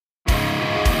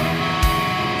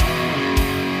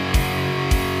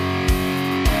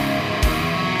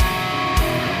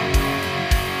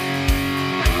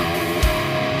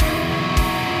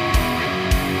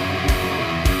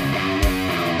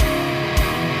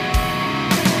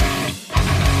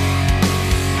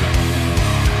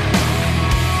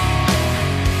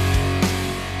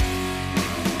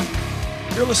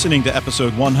listening to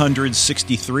episode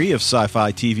 163 of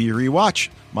Sci-Fi TV Rewatch.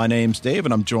 My name's Dave,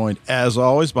 and I'm joined, as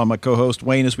always, by my co-host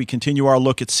Wayne as we continue our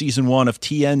look at Season 1 of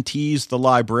TNT's The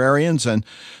Librarians. And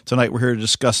tonight we're here to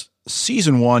discuss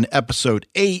Season 1, Episode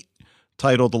 8,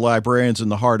 titled The Librarians in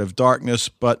the Heart of Darkness.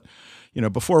 But, you know,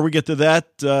 before we get to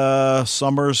that,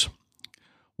 summer's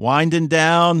winding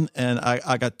down, and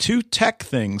I got two tech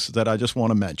things that I just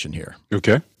want to mention here.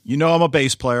 Okay. You know I'm a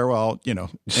bass player. Well, you know.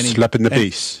 Slapping the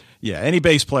bass. Yeah, any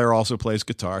bass player also plays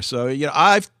guitar. So, you know,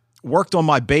 I've worked on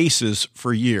my basses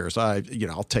for years.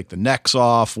 I'll take the necks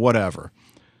off, whatever.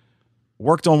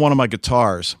 Worked on one of my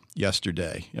guitars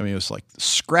yesterday. I mean, it was like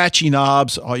scratchy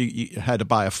knobs. You had to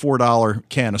buy a $4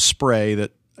 can of spray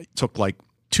that took like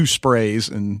 2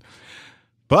 sprays.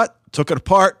 But took it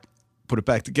apart, put it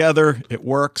back together. It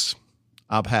works.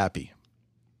 I'm happy.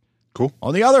 Cool.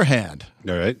 On the other hand,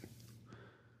 all right,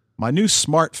 my new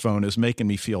smartphone is making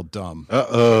me feel dumb.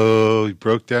 Uh-oh. You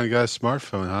broke down and got a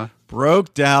smartphone, huh?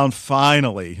 Broke down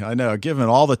finally. I know, given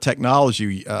all the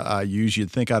technology I use,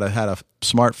 you'd think I'd have had a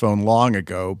smartphone long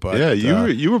ago. But yeah,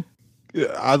 you were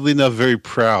oddly enough very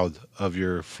proud of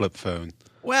your flip phone.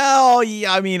 Well,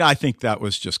 yeah, I mean, I think that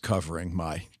was just covering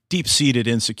my deep-seated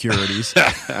insecurities.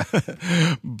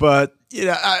 But, you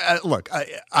know,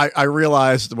 I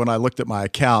realized when I looked at my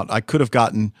account, I could have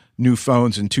gotten new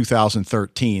phones in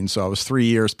 2013. So I was 3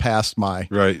 years past my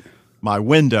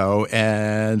window.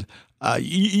 And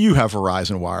you have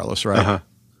Verizon Wireless, right? Uh-huh.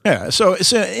 Yeah. So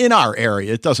it's in our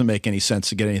area, it doesn't make any sense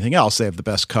to get anything else. They have the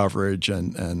best coverage,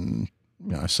 and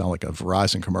you know, I sound like a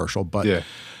Verizon commercial, but yeah,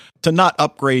 to not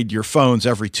upgrade your phones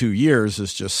every 2 years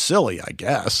is just silly, I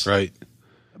guess. Right.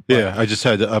 Yeah, I just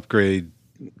had to upgrade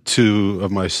 2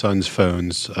 of my son's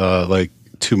phones like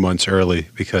 2 months early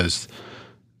because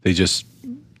they just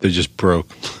broke.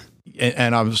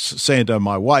 And I was saying to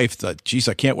my wife that, geez,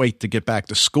 I can't wait to get back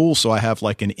to school so I have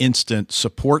like an instant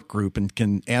support group and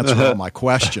can answer all my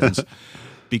questions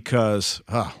because,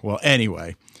 well,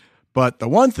 anyway. But the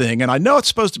one thing, and I know it's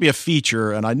supposed to be a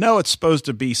feature, and I know it's supposed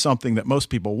to be something that most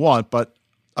people want, but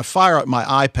I fire up my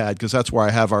iPad because that's where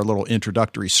I have our little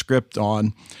introductory script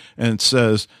on, and it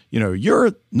says, you know,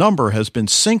 your number has been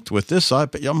synced with this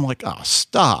iPad. I'm like, oh,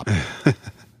 stop.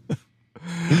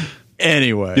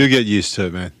 Anyway. You'll get used to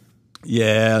it, man.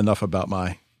 Yeah, enough about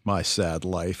my sad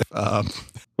life. Well,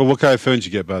 what kind of phones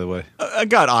you get, by the way? I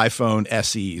got iPhone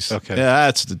SEs. Okay. Yeah,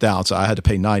 that's the downside. I had to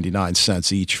pay 99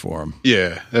 cents each for them.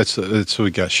 Yeah, that's what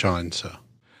we got, Sean, so.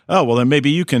 Oh, well, then maybe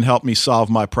you can help me solve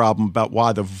my problem about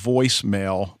why the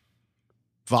voicemail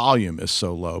volume is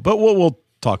so low. But we'll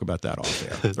talk about that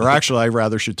off air. Or actually, I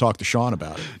rather should talk to Sean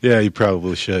about it. Yeah, you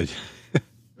probably should.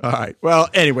 All right. Well,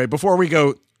 anyway, before we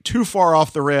go too far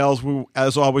off the rails, we,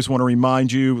 as always, want to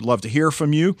remind you, we'd love to hear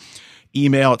from you.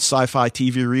 Email at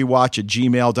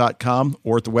sci-fi-tvrewatch@gmail.com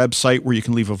or at the website where you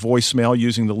can leave a voicemail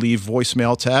using the Leave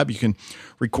Voicemail tab. You can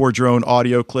record your own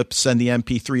audio clip, send the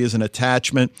MP3 as an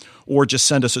attachment, or just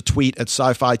send us a tweet at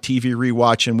Sci-Fi TV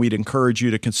Rewatch, and we'd encourage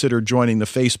you to consider joining the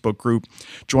Facebook group,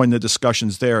 join the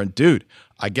discussions there. And dude,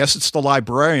 I guess it's the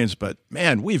Librarians, but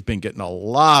man, we've been getting a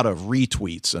lot of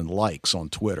retweets and likes on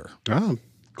Twitter. Oh,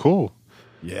 cool.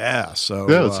 Yeah. So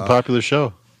yeah, it's a popular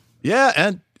show. Yeah,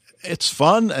 and it's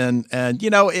fun, and you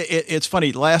know, it's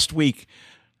funny. Last week,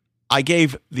 I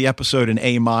gave the episode an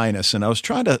A-, and I was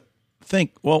trying to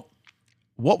think, well,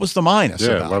 what was the minus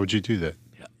about? Why would you do that?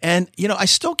 And, you know, I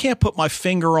still can't put my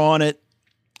finger on it.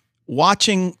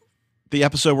 Watching the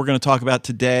episode we're going to talk about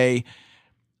today,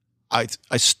 I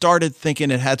started thinking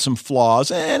it had some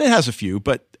flaws, and it has a few,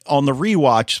 but on the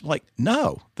rewatch, like,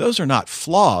 no, those are not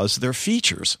flaws, they're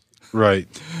features. Right.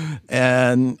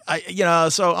 And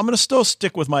so I'm going to still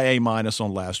stick with my A-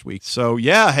 on last week. So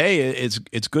yeah, hey,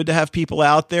 it's good to have people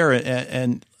out there.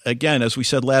 And again, as we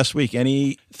said last week,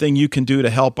 anything you can do to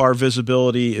help our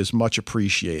visibility is much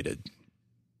appreciated.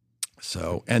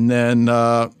 So, and then,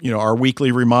 our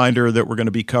weekly reminder that we're going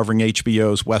to be covering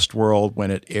HBO's Westworld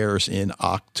when it airs in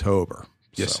October.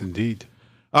 Yes, indeed.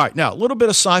 All right, now a little bit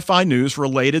of sci-fi news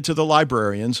related to the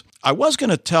Librarians. I was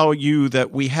going to tell you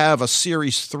that we have a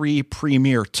Series 3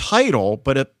 premiere title,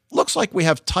 but it looks like we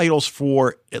have titles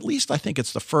for at least I think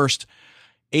it's the first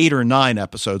 8 or 9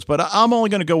 episodes, but I'm only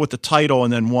going to go with the title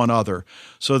and then one other.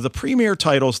 So the premiere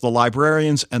titles, The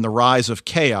Librarians and the Rise of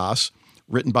Chaos,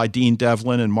 written by Dean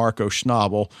Devlin and Marco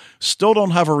Schnabel, still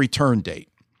don't have a return date.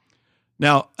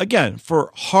 Now, again,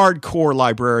 for hardcore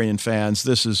Librarian fans,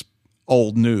 this is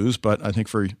old news, but I think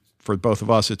for both of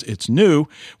us, it's new.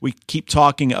 We keep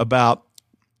talking about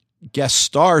guest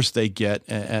stars they get,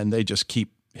 and they just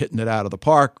keep hitting it out of the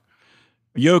park.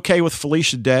 Are you okay with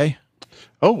Felicia Day?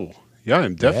 Oh, yeah,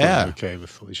 I'm definitely okay with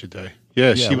Felicia Day.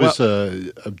 Yeah, she was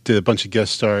did a bunch of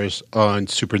guest stars on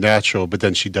Supernatural, but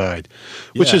then she died,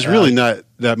 which is really not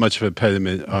that much of an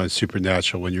impediment on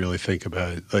Supernatural when you really think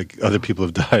about it. Like other people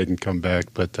have died and come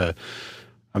back, but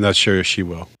I'm not sure if she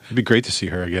will. It'd be great to see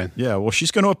her again. Yeah, well,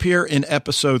 she's going to appear in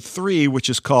episode 3, which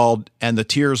is called "And the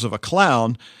Tears of a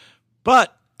Clown,"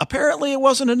 but apparently it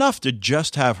wasn't enough to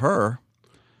just have her.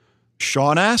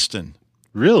 Sean Astin,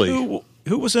 really.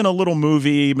 Who was in a little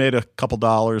movie, made a couple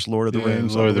dollars, Lord of the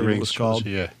Rings. Lord of the Rings was called.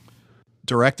 Yeah.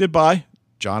 Directed by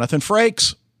Jonathan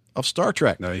Frakes of Star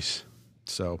Trek. Nice.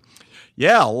 So,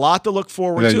 yeah, a lot to look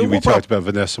forward to. We talked about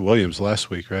Vanessa Williams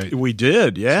last week, right? We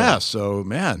did, yeah. So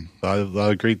man. A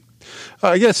lot of great.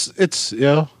 I guess it's,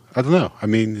 I don't know. I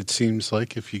mean, it seems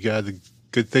like if you got a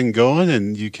good thing going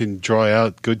and you can draw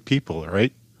out good people,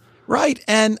 right? Right.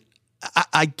 And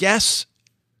I guess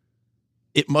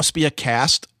it must be a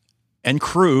cast and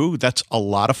crew that's a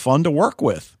lot of fun to work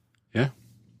with. Yeah.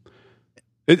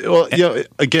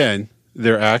 Again,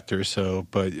 they're actors,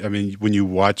 but I mean, when you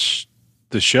watch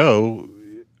the show,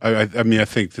 I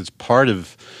think that's part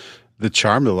of the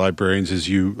charm of the Librarians is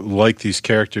you like these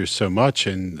characters so much,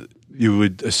 and you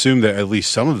would assume that at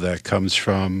least some of that comes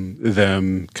from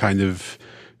them kind of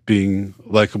being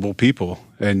likable people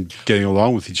and getting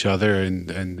along with each other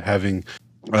and having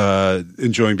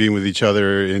enjoying being with each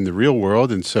other in the real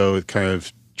world, and so it kind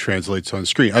of translates on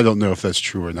screen. I don't know if that's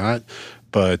true or not,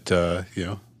 but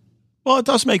Well, it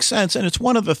does make sense, and it's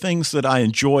one of the things that I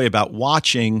enjoy about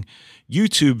watching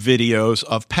YouTube videos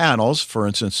of panels, for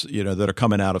instance, that are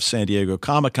coming out of San Diego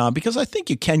Comic-Con, because I think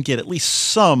you can get at least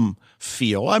some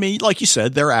feel. I mean, like you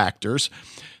said, they're actors,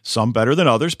 some better than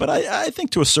others, but I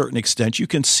think to a certain extent you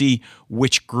can see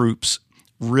which groups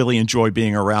really enjoy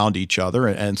being around each other,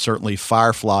 and certainly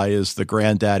Firefly is the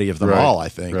granddaddy of them all, I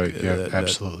think. Right, yeah,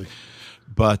 absolutely.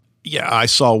 But yeah, I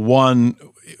saw one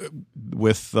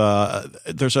with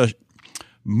there's a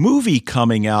movie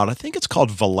coming out. I think it's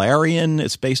called Valerian.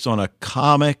 It's based on a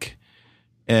comic,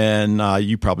 and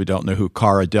you probably don't know who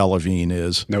Cara Delevingne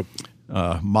is. Nope.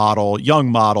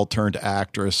 Young model turned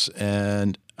actress,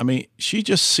 and I mean, she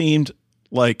just seemed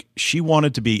like she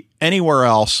wanted to be anywhere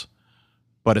else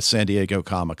but at San Diego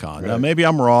Comic-Con. Right. Now, maybe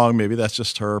I'm wrong. Maybe that's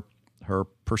just her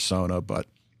persona, but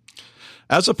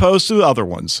as opposed to other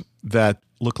ones that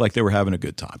looked like they were having a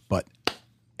good time. But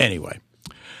anyway.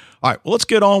 All right, well, let's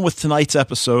get on with tonight's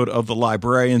episode of The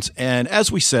Librarians. And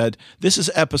as we said, this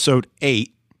is episode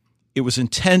 8. It was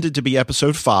intended to be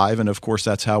episode 5, and of course,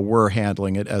 that's how we're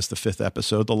handling it as the 5th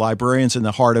episode, The Librarians in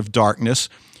the Heart of Darkness,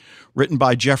 written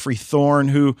by Jeffrey Thorne,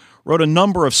 who wrote a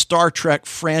number of Star Trek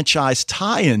franchise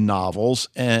tie-in novels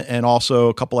and also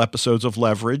a couple episodes of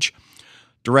Leverage.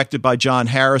 Directed by John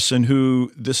Harrison,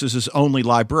 who this is his only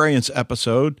Librarians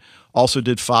episode, also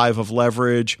did 5 of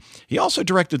Leverage. He also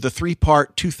directed the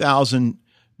 3-part 2000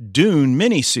 Dune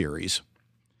miniseries.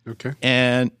 Okay.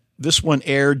 And this one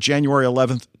aired January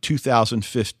 11th,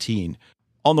 2015.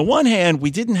 On the one hand, we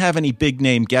didn't have any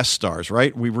big-name guest stars,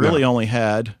 right? We really only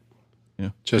had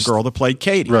just the girl that played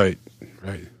Katie. Right.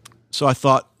 So I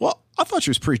thought she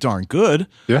was pretty darn good.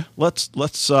 Yeah. Let's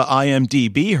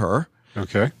IMDb her.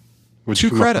 Okay.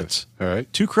 2 credits. All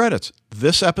right. 2 credits.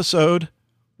 This episode,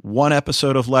 1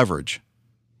 episode of Leverage.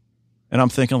 And I'm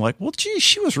thinking like, well, gee,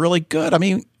 she was really good. I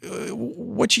mean,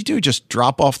 what'd she do? Just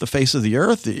drop off the face of the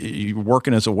earth? You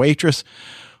working as a waitress?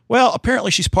 Well,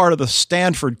 apparently she's part of the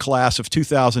Stanford class of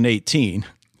 2018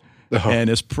 and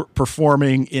is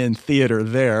performing in theater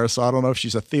there. So I don't know if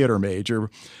she's a theater major,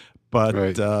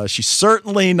 but she's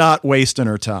certainly not wasting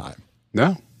her time.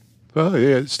 No. Well,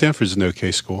 yeah, Stanford's an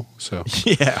okay school, so.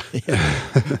 Yeah.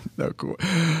 No, cool.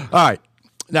 All right.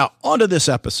 Now, on to this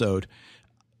episode.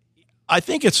 I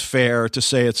think it's fair to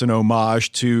say it's an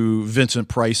homage to Vincent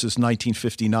Price's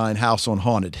 1959 House on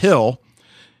Haunted Hill.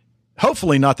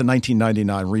 Hopefully not the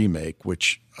 1999 remake,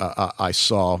 which I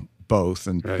saw both,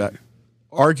 and that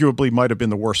arguably might have been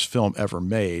the worst film ever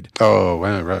made. Oh,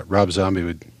 wow. Rob Zombie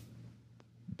would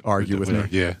argue with me.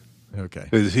 Yeah. Okay.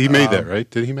 He made that, right?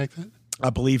 Did he make that? I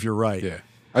believe you're right. Yeah.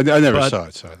 I never saw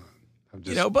it, so I'm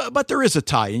just... but there is a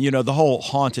tie-in, the whole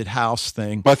haunted house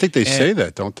thing. Well, I think they say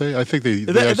that, don't they? I think they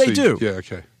actually do. Yeah,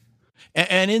 okay.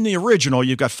 And in the original,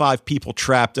 you've got 5 people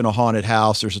trapped in a haunted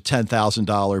house. There's a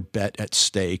 $10,000 bet at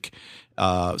stake.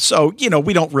 So,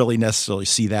 we don't really necessarily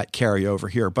see that carry over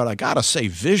here. But I got to say,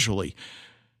 visually,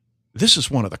 this is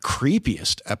one of the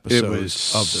creepiest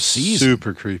episodes of the season.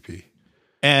 Super creepy.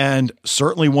 And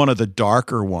certainly one of the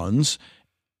darker ones.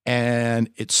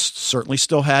 And it certainly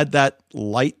still had that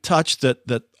light touch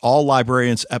that all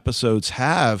Librarians episodes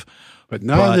have. But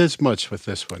not as much with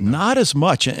this one. No. Not as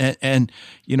much. And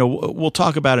we'll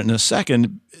talk about it in a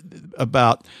second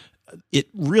about it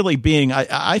really being,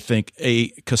 I think, a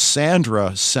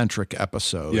Cassandra-centric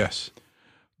episode. Yes.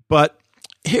 But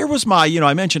here was my,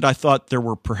 I mentioned I thought there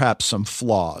were perhaps some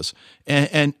flaws.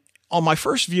 And on my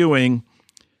first viewing,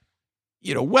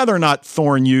 whether or not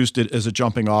Thorne used it as a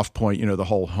jumping off point, the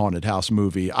whole haunted house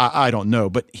movie, I don't know.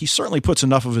 But he certainly puts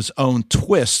enough of his own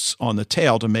twists on the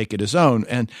tale to make it his own.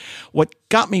 And what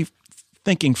got me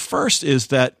thinking first is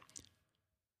that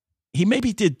he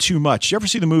maybe did too much. You ever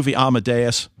see the movie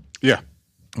Amadeus? Yeah.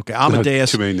 Okay,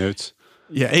 Amadeus. Too many notes.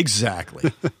 Yeah,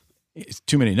 exactly. It's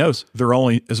too many notes. There are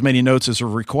only as many notes as are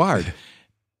required.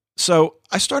 So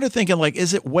I started thinking,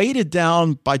 is it weighted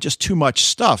down by just too much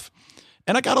stuff?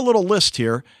 And I got a little list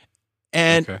here.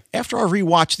 And after I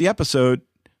rewatched the episode,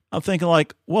 I'm thinking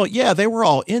well, yeah, they were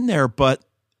all in there, but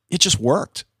it just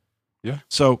worked. Yeah.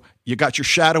 So you got your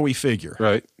shadowy figure.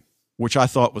 Right. Which I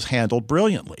thought was handled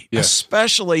brilliantly,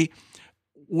 especially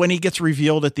when he gets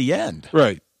revealed at the end.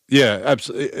 Right. Yeah,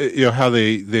 absolutely. How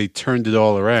they turned it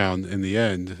all around in the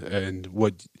end, and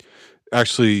what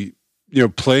actually,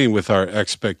 playing with our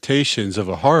expectations of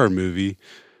a horror movie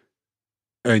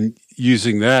and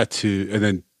using that and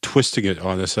then twisting it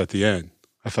on us at the end.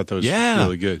 I thought that was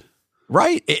really good.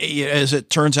 Right. As it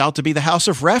turns out to be the House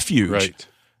of Refuge. Right.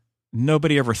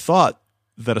 Nobody ever thought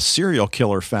that a serial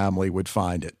killer family would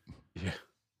find it. Yeah.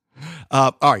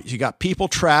 All right. You got people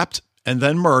trapped and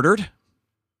then murdered.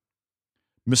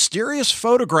 Mysterious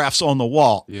photographs on the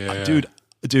wall. Yeah.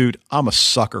 Dude, I'm a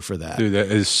sucker for that. Dude, that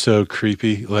is so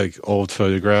creepy. Like old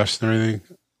photographs and everything.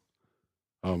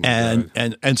 Oh my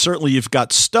God. And certainly you've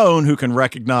got Stone, who can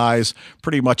recognize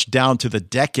pretty much down to the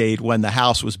decade when the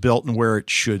house was built and where it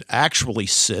should actually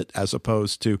sit, as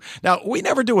opposed to now. We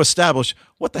never do establish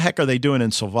what the heck are they doing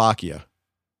in Slovakia.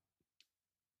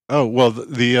 Oh well,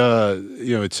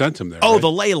 it sent them there. Oh, right? the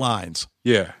ley lines.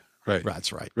 Yeah, right.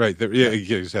 That's right. Right. Yeah,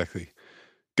 exactly.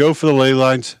 Go for the ley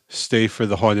lines. Stay for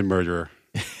the haunted murderer.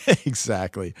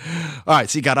 Exactly. All right.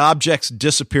 So you got objects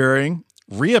disappearing,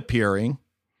 reappearing.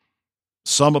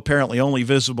 Some apparently only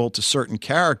visible to certain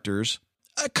characters.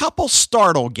 A couple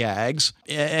startle gags,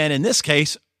 and in this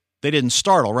case, they didn't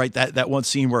startle. Right. That one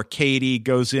scene where Katie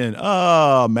goes in.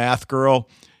 Oh, math girl,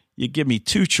 you give me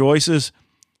two choices.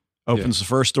 Opens the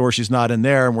first door, she's not in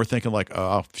there, and we're thinking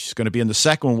oh, she's going to be in the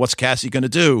second one. What's Cassie going to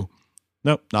do?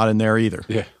 Nope, not in there either.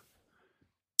 Yeah.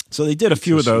 So they did a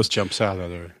few of those. Jumps out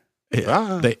at her.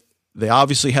 Yeah. They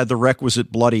obviously had the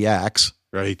requisite bloody axe.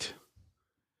 Right.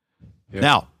 Yeah.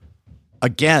 Now,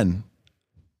 again,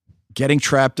 getting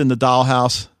trapped in the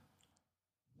dollhouse.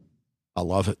 I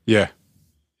love it. Yeah.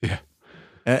 Yeah.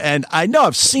 And I know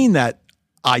I've seen that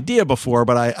idea before,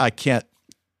 but I can't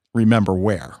remember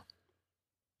where.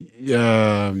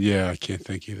 Yeah, I can't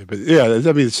think either. But yeah,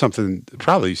 I mean, it's something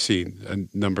probably seen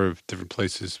a number of different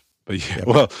places. But yeah,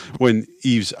 well, when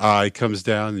Eve's eye comes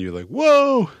down and you're like,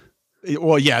 whoa.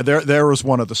 Well, yeah, there was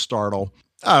one of the startle.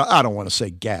 I don't want to say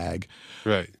gag.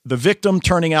 Right. The victim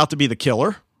turning out to be the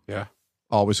killer. Yeah.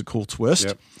 Always a cool twist.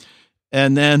 Yep.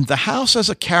 And then the house as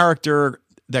a character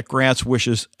that grants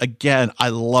wishes. Again, I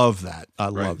love that. I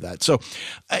love that. So,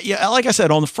 yeah, like I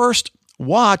said, on the first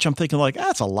watch, I'm thinking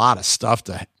that's a lot of stuff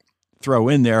to throw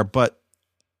in there. But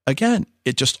again,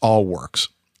 it just all works.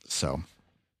 So, all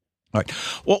right.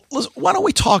 Well, why don't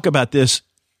we talk about this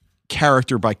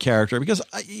character by character? Because,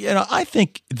 I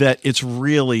think that it's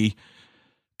really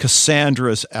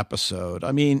Cassandra's episode.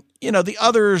 I mean, the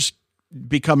others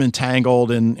become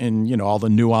entangled in all the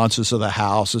nuances of the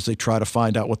house as they try to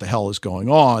find out what the hell is going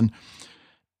on.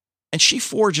 And she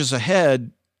forges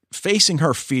ahead, facing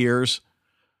her fears,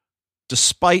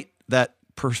 despite that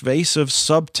pervasive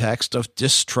subtext of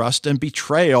distrust and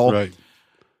betrayal. Right.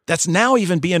 That's now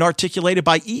even being articulated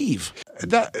by Eve.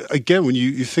 That, again, when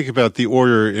you think about the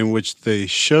order in which they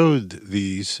showed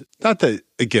these, not that,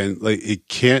 again, it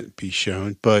can't be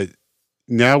shown, but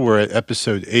now we're at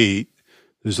episode 8.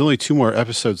 There's only 2 more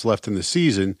episodes left in the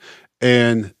season,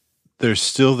 and there's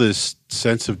still this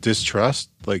sense of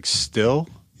distrust, still.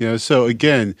 So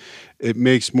again, it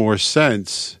makes more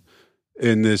sense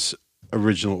in this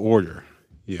original order.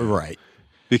 Right.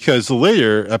 Because the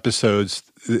later episodes,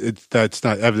 that's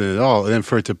not evident at all. And then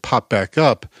for it to pop back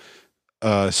up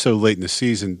so late in the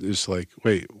season, it's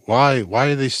wait, why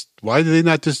do they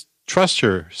not just trust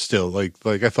her still? Like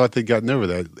I thought they'd gotten over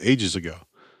that ages ago.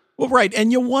 Well, right.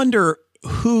 And you wonder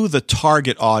who the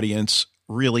target audience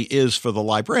really is for the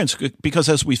librarians, because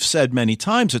as we've said many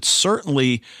times, it's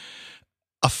certainly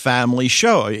a family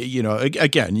show.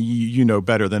 Again, you know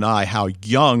better than I how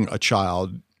young a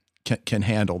child can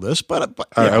handle this, but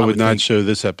I would not show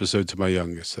this episode to my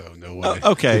youngest, though. No way.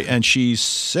 Okay, and she's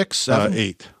 6, 7?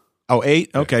 8. Oh,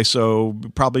 8? Okay, so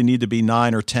probably need to be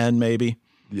 9 or 10 maybe.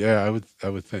 Yeah, I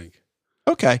would think.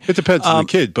 Okay. It depends on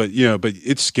the kid, but but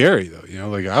it's scary though.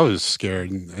 Like I was scared,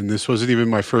 and this wasn't even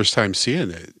my first time seeing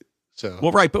it. So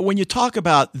well, right, but when you talk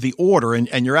about the order,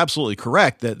 and you're absolutely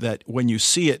correct that when you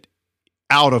see it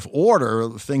out of order,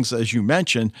 things as you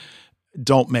mentioned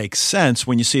don't make sense.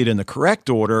 When you see it in the correct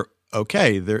order,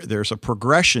 okay, there's a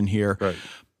progression here. Right.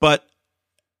 But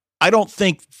I don't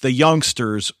think the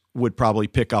youngsters would probably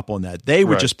pick up on that. They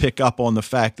would just pick up on the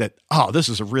fact that, oh, this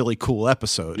is a really cool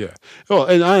episode. Yeah. Well,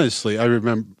 and honestly, I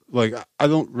remember, I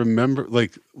don't remember,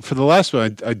 for the last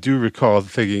one, I do recall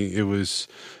thinking it was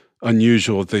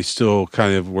unusual that they still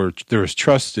kind of there was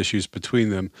trust issues between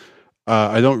them.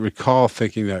 I don't recall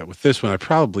thinking that with this one. I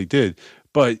probably did,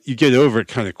 but you get over it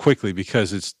kind of quickly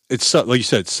because it's like you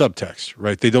said, subtext,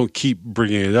 right? They don't keep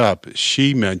bringing it up.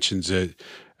 She mentions it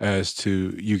as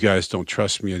to, you guys don't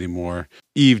trust me anymore.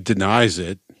 Eve denies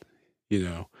it,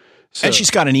 So, and she's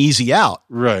got an easy out.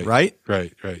 Right. Right?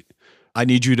 Right. I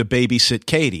need you to babysit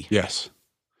Katie. Yes.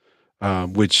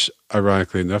 Which,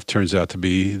 ironically enough, turns out to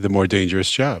be the more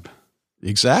dangerous job.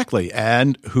 Exactly.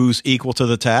 And who's equal to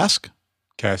the task?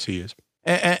 Cassie is.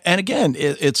 And again,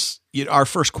 it's our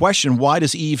first question. Why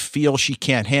does Eve feel she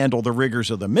can't handle the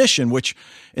rigors of the mission, which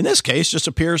in this case just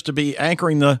appears to be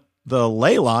anchoring the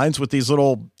ley lines with these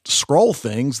little scroll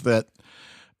things that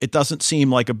it doesn't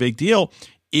seem like a big deal.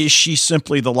 Is she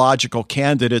simply the logical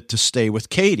candidate to stay with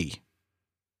Katie?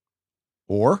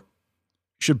 Or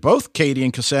should both Katie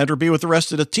and Cassandra be with the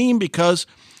rest of the team because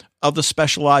of the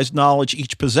specialized knowledge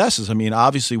each possesses? I mean,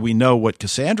 obviously we know what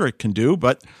Cassandra can do,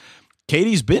 but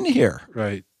Katie's been here.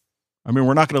 Right. I mean,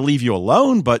 we're not going to leave you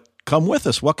alone, but come with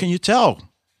us. What can you tell?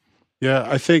 Yeah,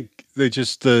 I think they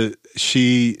just,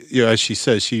 she, as she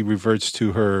says, she reverts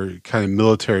to her kind of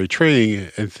military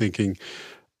training and thinking,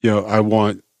 I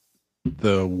want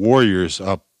the warriors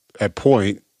up at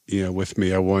point, with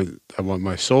me. I want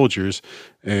my soldiers,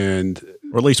 or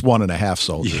at least 1.5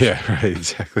 soldiers. Yeah, right,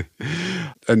 exactly.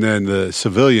 And then the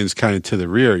civilians kind of to the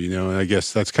rear, and I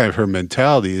guess that's kind of her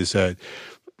mentality, is that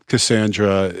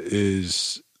Cassandra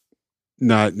is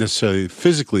not necessarily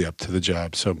physically up to the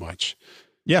job so much.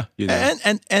 Yeah.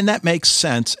 And that makes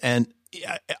sense. And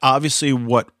obviously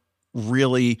what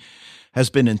really has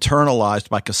been internalized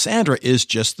by Cassandra is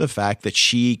just the fact that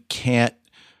she can't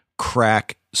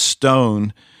crack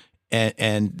stone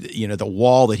and the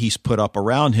wall that he's put up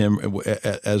around him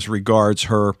as regards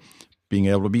her being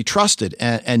able to be trusted.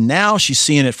 And now she's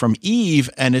seeing it from Eve,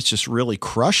 and it's just really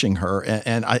crushing her.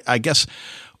 And I guess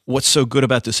what's so good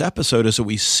about this episode is that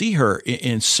we see her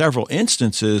in several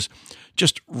instances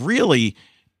just really,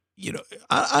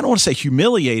 I don't want to say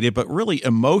humiliated, but really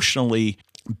emotionally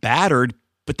battered.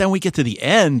 But then we get to the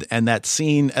end and that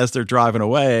scene as they're driving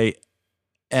away,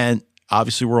 and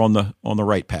obviously we're on the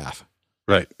right path.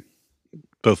 Right.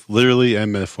 Both literally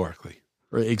and metaphorically.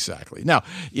 Exactly. Now,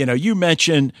 you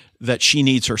mentioned that she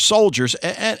needs her soldiers,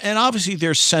 and obviously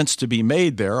there's sense to be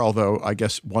made there, although I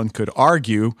guess one could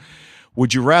argue,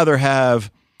 would you rather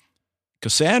have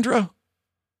Cassandra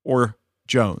or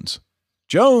Jones?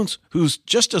 Jones, who's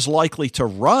just as likely to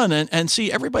run, and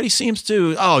see, everybody seems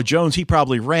to, Jones, he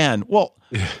probably ran. Well,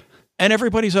 yeah. And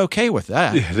everybody's okay with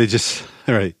that. Yeah, they just,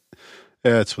 right.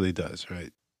 Yeah, that's what he does,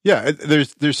 right? Yeah,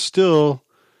 there's still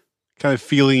kind of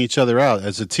feeling each other out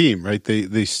as a team, right?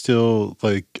 They still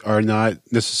are not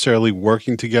necessarily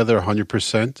working together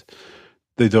 100%.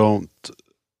 They don't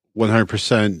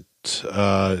 100%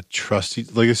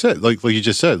 trust, like I said, like you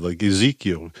just said, like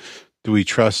Ezekiel. Do we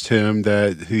trust him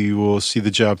that he will see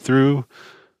the job through?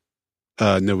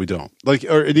 No, we don't.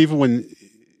 And even when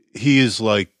he is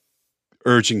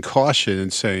urging caution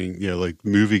and saying,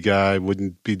 movie guy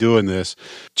wouldn't be doing this,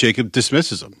 Jacob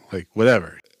dismisses him,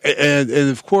 whatever. And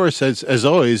of course, as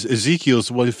always, Ezekiel's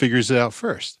the one who figures it out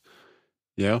first.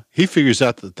 He figures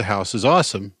out that the house is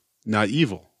awesome, not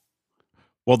evil.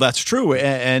 Well, that's true.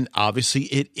 And obviously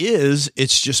it is.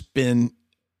 It's just been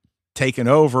taken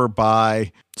over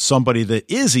by somebody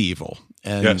that is evil.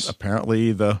 And yes.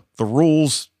 Apparently the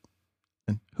rules,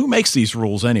 and who makes these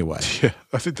rules anyway? Yeah,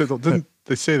 I think didn't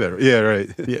they say that? Yeah, right.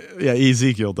 Yeah,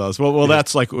 Ezekiel does. Well, yeah.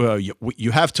 That's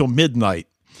you have till midnight.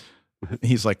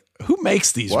 He's like, who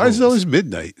makes these rules? Why is it always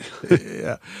midnight?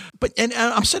 Yeah. But and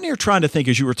I'm sitting here trying to think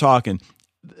as you were talking,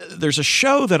 there's a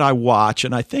show that I watch,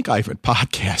 and I think I even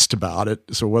podcast about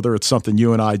it. So whether it's something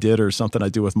you and I did or something I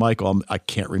do with Michael, I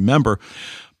can't remember.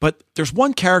 But there's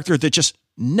one character that just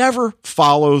never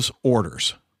follows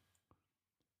orders.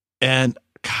 And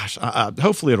gosh,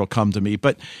 hopefully it'll come to me.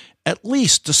 But at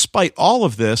least despite all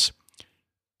of this,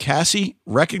 Cassie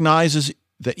recognizes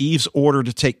that Eve's order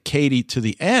to take Katie to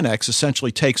the annex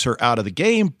essentially takes her out of the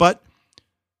game, but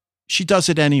she does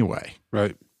it anyway.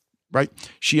 Right.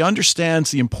 She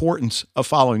understands the importance of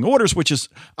following orders, which is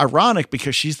ironic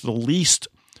because she's the least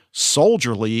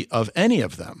soldierly of any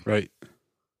of them. Right.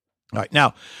 All right.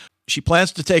 Now, she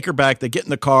plans to take her back. They get in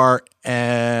the car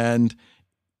and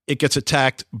it gets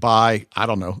attacked by, I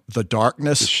don't know, the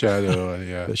darkness. The shadow,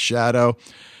 yeah. The shadow.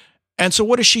 And so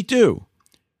what does she do?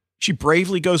 She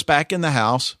bravely goes back in the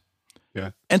house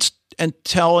and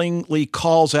tellingly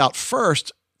calls out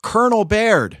first Colonel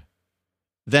Baird,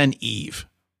 then Eve.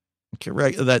 Okay,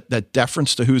 right? That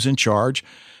deference to who's in charge.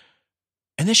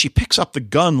 And then she picks up the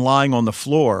gun lying on the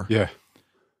floor. Yeah.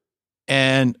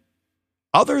 And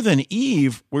other than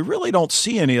Eve, we really don't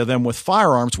see any of them with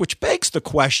firearms, which begs the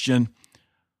question,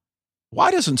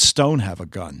 why doesn't Stone have a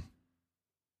gun?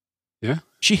 Yeah.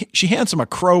 She hands him a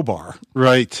crowbar.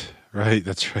 Right.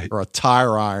 That's right. Or a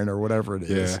tire iron or whatever it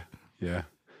is. Yeah.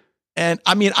 And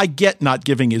I mean, I get not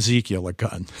giving Ezekiel a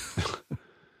gun.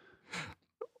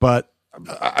 But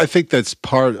I think that's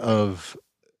part of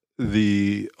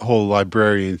the whole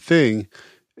librarian thing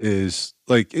is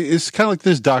like, it's kind of like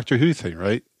this Doctor Who thing,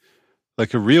 right?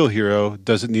 Like a real hero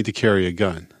doesn't need to carry a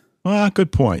gun. Well,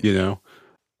 good point. You know?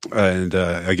 And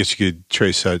I guess you could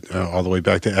trace that all the way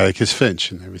back to Atticus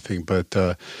Finch and everything. But,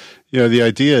 the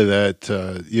idea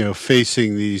that,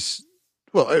 facing these,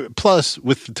 plus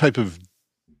with the type of,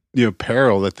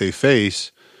 peril that they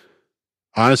face,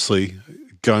 honestly,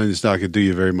 gun is not going to do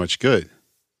you very much good.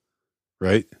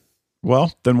 Right?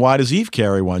 Well, then why does Eve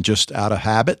carry one? Just out of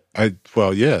habit? I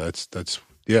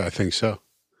think so.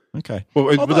 Okay.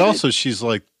 Well, but also she's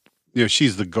like,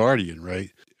 she's the guardian, right?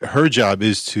 Her job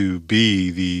is to be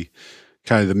the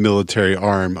kind of the military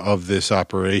arm of this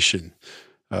operation,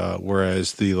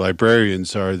 whereas the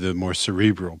librarians are the more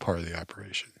cerebral part of the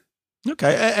operation.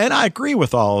 Okay. And I agree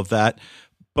with all of that,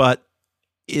 but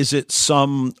is it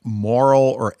some moral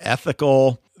or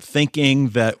ethical thinking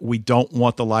that we don't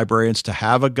want the librarians to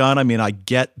have a gun? I mean, I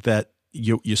get that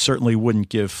you certainly wouldn't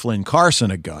give Flynn Carson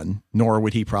a gun, nor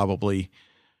would he probably,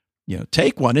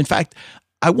 take one. In fact,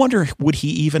 I wonder, would he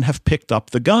even have picked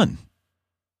up the gun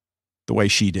the way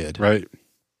she did? Right.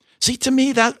 See, to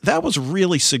me, that was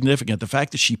really significant. The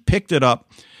fact that she picked it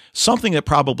up, something that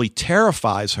probably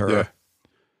terrifies her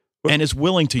and is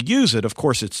willing to use it. Of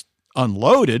course, it's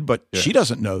unloaded, but she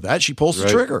doesn't know that. She pulls the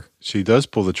trigger. She does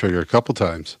pull the trigger a couple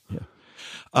times.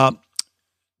 Yeah.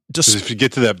 If you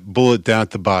get to that bullet down at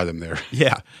the bottom there.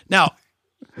 Yeah. Now,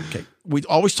 okay, we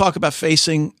always talk about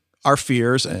facing our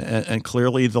fears, and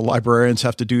clearly the librarians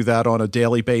have to do that on a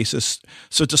daily basis.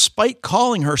 So despite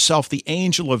calling herself the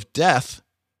angel of death,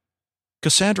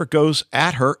 Cassandra goes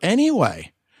at her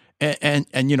anyway. And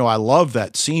I love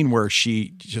that scene where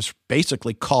she just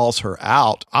basically calls her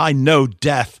out. I know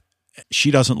death.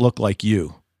 She doesn't look like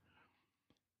you.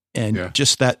 And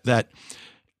just that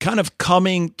kind of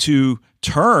coming to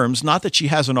terms, not that she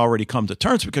hasn't already come to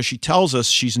terms, because she tells us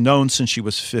she's known since she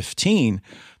was 15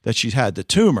 that she's had the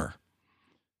tumor.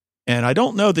 And I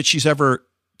don't know that she's ever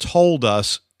told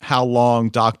us how long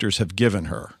doctors have given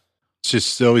her.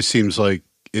 It always seems like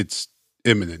it's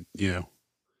imminent,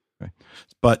 Okay.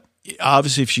 But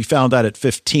obviously, if she found out at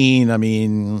 15, I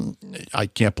mean, I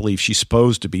can't believe she's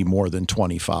supposed to be more than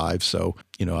 25. So,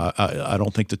 I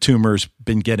don't think the tumor's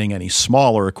been getting any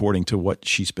smaller, according to what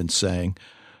she's been saying.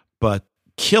 But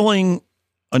killing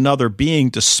another being,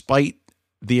 despite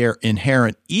the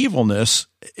inherent evilness,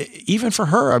 even for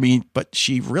her, I mean, but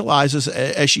she realizes,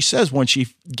 as she says, when she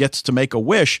gets to make a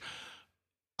wish,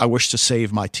 I wish to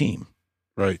save my team.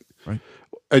 Right.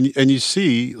 And you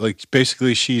see, like,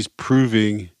 basically she's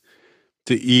proving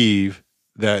to Eve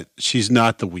that she's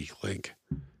not the weak link,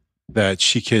 that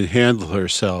she can handle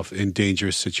herself in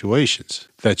dangerous situations,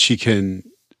 that she can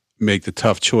make the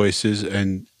tough choices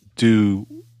and do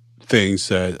things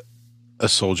that a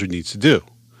soldier needs to do.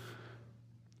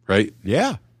 Right?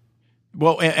 Yeah.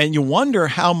 Well, and you wonder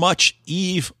how much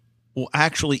Eve will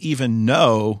actually even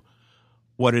know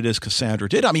what it is Cassandra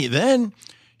did. I mean, then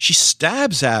she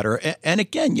stabs at her. And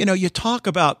again, you talk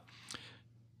about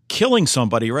killing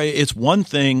somebody, right? It's one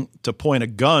thing to point a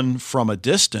gun from a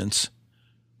distance,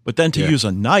 but then to use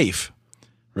a knife,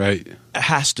 right,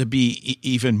 has to be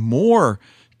even more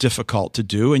difficult to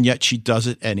do. And yet she does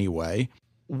it anyway.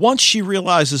 Once she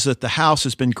realizes that the house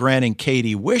has been granting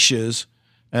Katie wishes,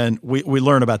 and we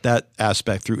learn about that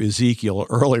aspect through Ezekiel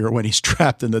earlier when he's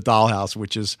trapped in the dollhouse,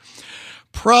 which is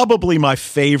probably my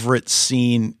favorite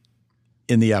scene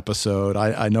in the episode.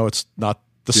 I know it's not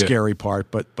the scary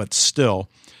part, but still,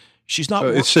 she's not.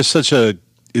 It's just such a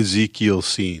Ezekiel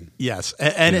scene. Yes,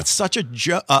 and it's such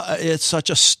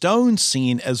a Stone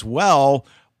scene as well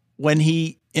when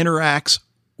he interacts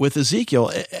with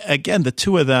Ezekiel. Again, the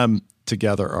two of them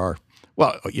together are,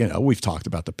 well, we've talked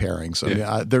about the pairings. I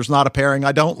mean, there's not a pairing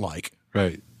I don't like.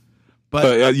 Right.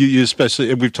 But you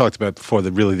especially, we've talked about before,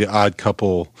 the odd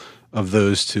couple of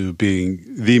those two being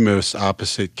the most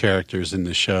opposite characters in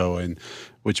the show, and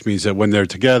which means that when they're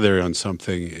together on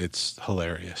something, it's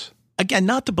hilarious. Again,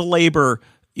 not to belabor,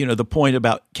 the point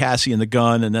about Cassie and the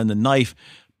gun and then the knife,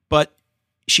 but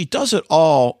she does it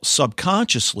all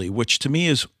subconsciously, which to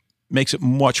me makes it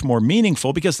much more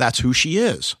meaningful because that's who she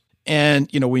is. And,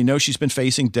 we know she's been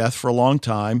facing death for a long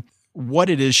time. What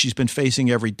it is she's been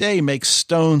facing every day makes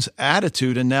Stone's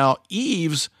attitude and now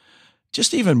Eve's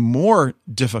just even more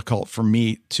difficult for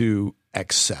me to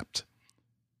accept.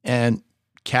 And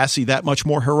Cassie that much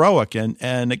more heroic.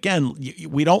 And again,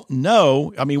 we don't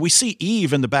know. I mean, we see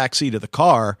Eve in the backseat of the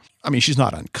car. I mean, she's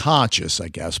not unconscious, I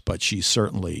guess, but she's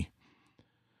certainly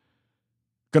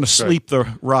going to sleep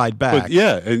the ride back. But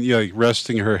and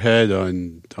resting her head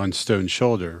on Stone's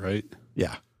shoulder, right?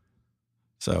 Yeah.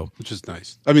 So, which is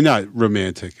nice. I mean, not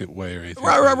romantic way or anything.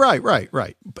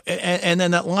 Right. And then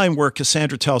that line where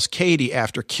Cassandra tells Katie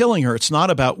after killing her, it's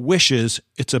not about wishes,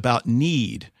 it's about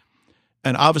need.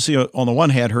 And obviously, on the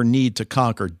one hand, her need to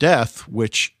conquer death,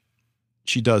 which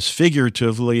she does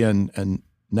figuratively and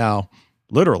now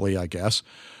literally, I guess.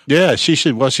 Yeah, she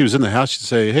should, while she was in the house, she'd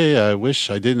say, hey, I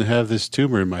wish I didn't have this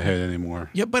tumor in my head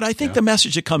anymore. Yeah, but I think the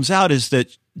message that comes out is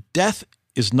that death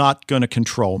is not going to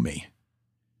control me.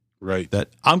 Right. That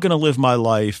I'm going to live my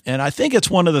life. And I think it's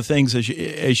one of the things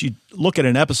as you look at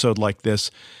an episode like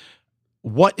this,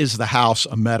 what is the house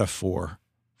a metaphor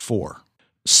for?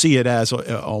 See it as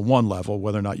on one level,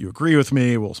 whether or not you agree with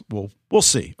me, we'll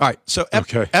see. All right. So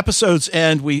episodes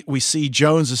end, we see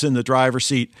Jones is in the driver's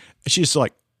seat. And she's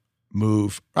like,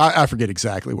 move. I forget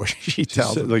exactly what she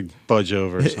tells him. Like budge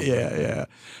over or something. Yeah.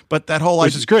 But that whole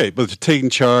Which is great, but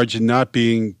taking charge and not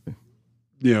being,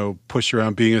 pushed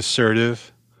around, being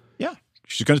assertive. Yeah.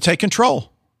 She's going to take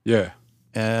control. Yeah.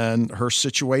 And her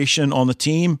situation on the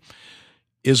team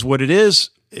is what it is.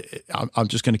 I'm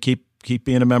just going to keep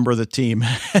being a member of the team.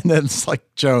 And then it's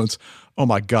like, Jones, oh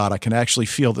my God, I can actually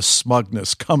feel the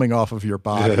smugness coming off of your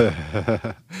body.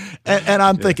 and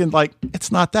I'm thinking like,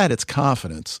 it's not that, it's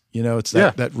confidence. It's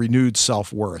that renewed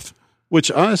self-worth. Which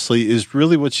honestly is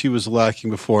really what she was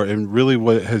lacking before and really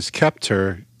what has kept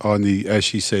her on the, as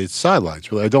she says,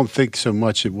 sidelines. Really, I don't think so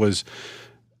much it was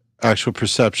actual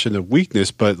perception of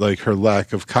weakness, but like her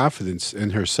lack of confidence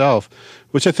in herself,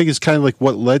 which I think is kind of like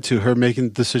what led to her making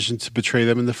the decision to betray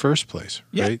them in the first place.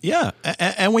 Right? Yeah.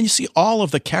 And when you see all of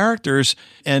the characters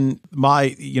and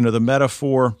the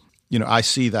metaphor, I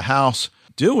see the house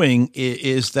doing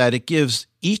is that it gives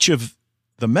each of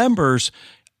the members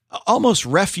almost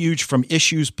refuge from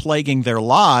issues plaguing their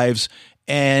lives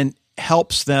and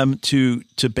helps them to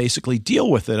basically deal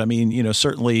with it. I mean,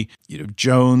 certainly,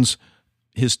 Jones,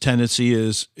 his tendency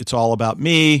is it's all about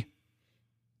me.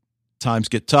 Times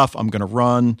get tough. I'm going to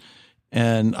run.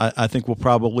 And I think we'll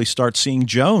probably start seeing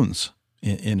Jones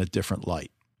in a different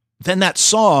light. Then that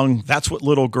song, That's What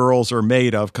Little Girls Are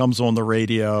Made Of, comes on the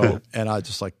radio. And I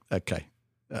just like, okay.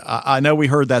 I know we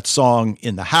heard that song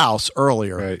in the house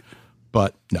earlier, right?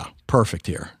 But no, perfect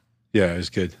here. Yeah, it was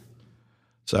good.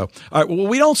 So, all right. Well,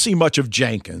 we don't see much of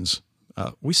Jenkins.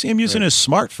 We see him using his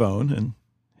smartphone, and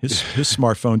his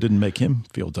smartphone didn't make him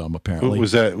feel dumb, apparently.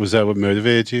 Was that what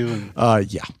motivated you?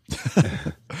 Yeah.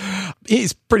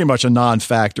 He's pretty much a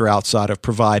non-factor outside of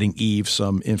providing Eve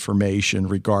some information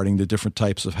regarding the different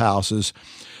types of houses.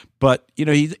 But,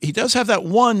 he does have that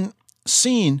one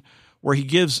scene where he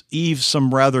gives Eve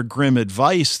some rather grim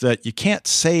advice that you can't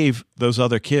save those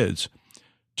other kids.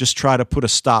 Just try to put a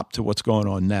stop to what's going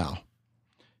on now.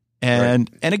 And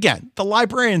again, the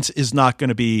librarians is not going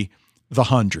to be the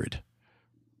 100.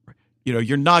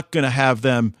 You're not going to have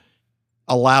them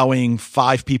allowing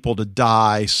 5 people to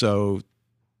die so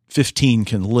 15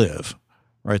 can live,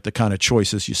 right? The kind of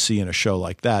choices you see in a show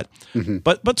like that. Mm-hmm.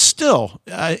 But still,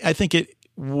 I think it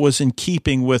was in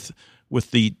keeping with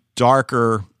the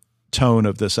darker tone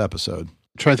of this episode.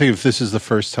 I'm trying to think if this is the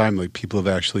first time like people have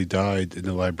actually died in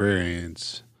the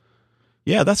librarians.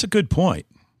 Yeah, that's a good point.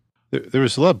 There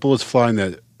was a lot of bullets flying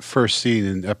that first scene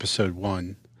in episode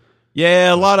 1.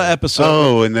 Yeah, a lot of episodes.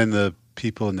 Oh, and then the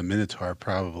people in the Minotaur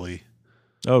probably.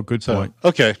 Oh, good point.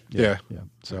 Okay, yeah.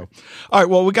 So, all right,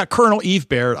 well, we got Colonel Eve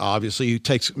Baird, obviously, who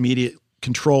takes immediate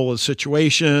control of the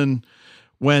situation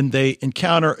when they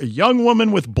encounter a young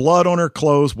woman with blood on her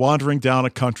clothes wandering down a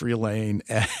country lane.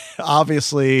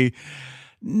 Obviously,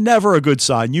 never a good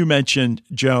sign. You mentioned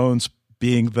Jones,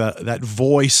 being that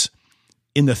voice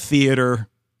in the theater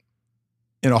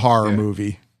in a horror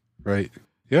movie. Right.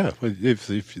 Yeah. But if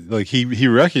like he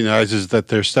recognizes that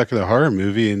they're stuck in a horror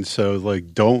movie, and so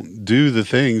like don't do the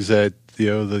things that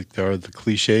are the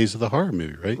cliches of the horror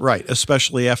movie, right? Right.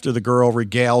 Especially after the girl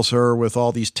regales her with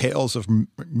all these tales of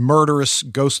murderous,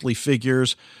 ghostly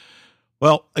figures.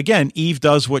 Well, again, Eve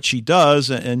does what she does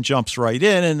and jumps right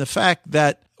in. And the fact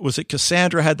that, was it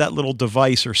Cassandra had that little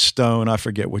device or stone? I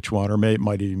forget which one, or maybe it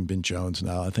might have even been Jones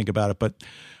now I think about it. But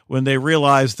when they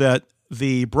realized that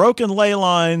the broken ley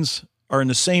lines are in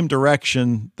the same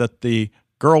direction that the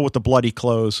girl with the bloody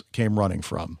clothes came running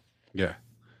from. Yeah.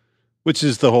 Which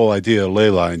is the whole idea of ley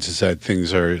lines, is that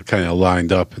things are kind of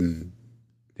lined up and,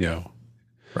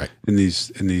 right in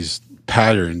these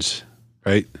patterns,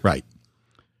 right? Right.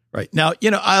 Right. Now,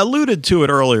 I alluded to it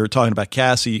earlier talking about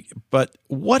Cassie, but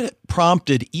what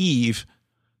prompted Eve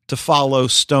to follow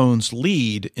Stone's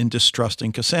lead in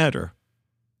distrusting Cassandra?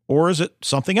 Or is it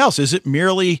something else? Is it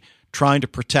merely trying to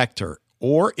protect her?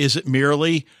 Or is it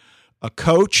merely a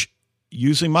coach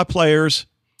using my players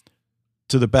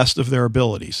to the best of their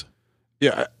abilities?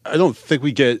 Yeah, I don't think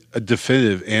we get a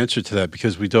definitive answer to that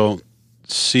because we don't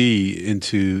see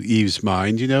into Eve's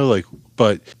mind,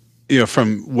 but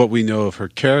from what we know of her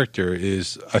character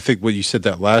is, I think what you said,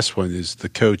 that last one, is the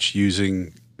coach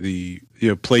using the,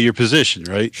 play your position,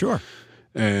 right? Sure.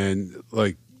 And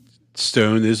like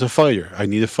Stone is a fighter. I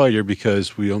need a fighter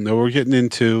because we don't know what we're getting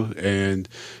into and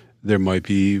there might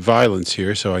be violence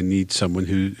here. So I need someone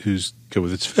who's good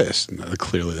with its fist. And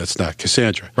clearly that's not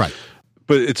Cassandra. Right.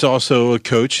 But it's also a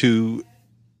coach who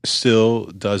still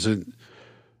doesn't,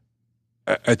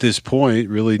 at this point,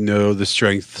 really know the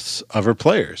strengths of her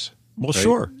players. Well, right?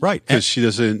 Sure, right. Because she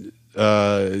doesn't.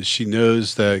 She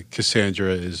knows that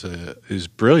Cassandra is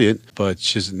brilliant, but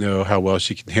she doesn't know how well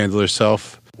she can handle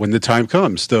herself when the time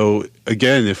comes. Though,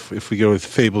 again, if we go with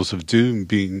Fables of Doom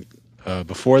being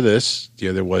before this,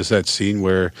 there was that scene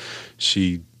where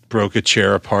she broke a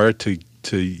chair apart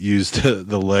to use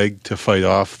the leg to fight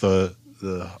off the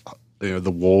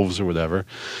wolves or whatever.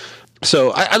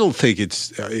 So I don't think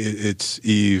it's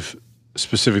Eve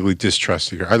specifically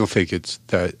distrusting her. I don't think it's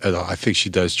that at all. I think she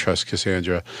does trust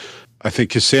Cassandra. I think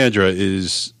Cassandra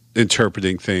is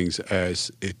interpreting things as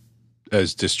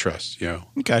distrust,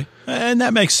 Okay. And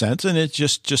that makes sense. And it's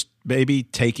just maybe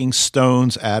taking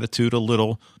Stone's attitude a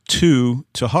little to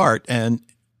heart, and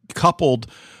coupled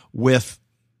with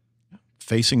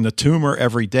facing the tumor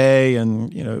every day.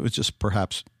 And, it was just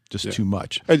perhaps too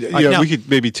much. Now, we could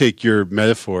maybe take your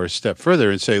metaphor a step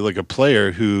further and say, like, a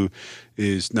player who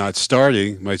is not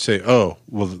starting might say, oh,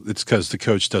 well, it's because the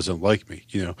coach doesn't like me,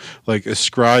 like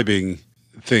ascribing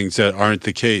things that aren't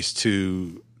the case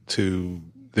to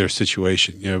their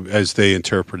situation, as they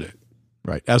interpret it.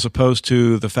 Right. As opposed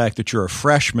to the fact that you're a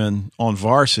freshman on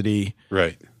varsity.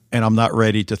 Right. And I'm not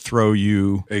ready to throw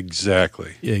you.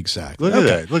 Exactly. Exactly.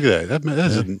 Look at that.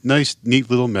 That's a nice, neat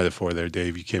little metaphor there,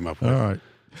 Dave, you came up with. All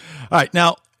right.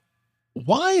 Now,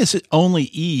 why is it only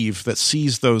Eve that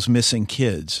sees those missing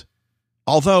kids?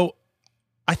 Although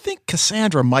I think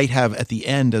Cassandra might have at the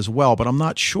end as well, but I'm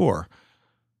not sure.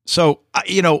 So,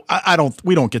 we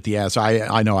don't get the answer.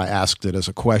 I know I asked it as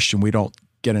a question. We don't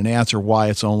get an answer why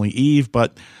it's only Eve,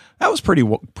 but that was pretty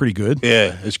good.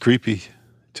 Yeah, it's creepy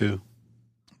too.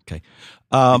 Okay.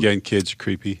 Again, kids are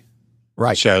creepy.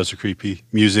 Right. Shadows are creepy.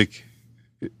 Music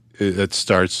that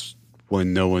starts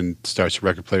when no one starts a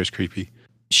record player is creepy.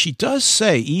 She does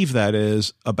say, Eve, that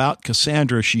is, about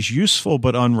Cassandra, she's useful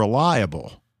but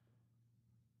unreliable.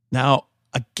 Now,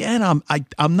 again,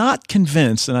 I'm not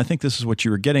convinced, and I think this is what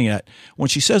you were getting at. When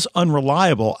she says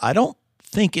unreliable, I don't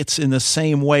think it's in the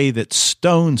same way that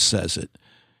Stone says it.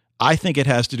 I think it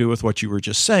has to do with what you were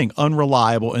just saying,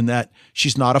 unreliable, in that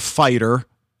she's not a fighter.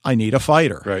 I need a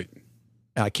fighter. Right.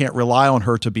 And I can't rely on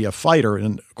her to be a fighter.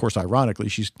 And, of course, ironically,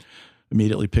 she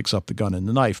immediately picks up the gun and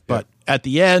the knife. But at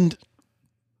the end,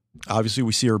 obviously,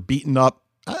 we see her beaten up.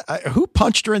 Who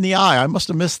punched her in the eye? I must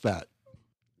have missed that.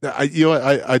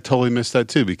 I totally missed that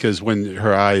too, because when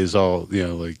her eye is all,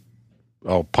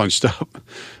 all punched up,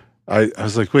 I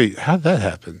was like, wait, how'd that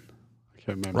happen? I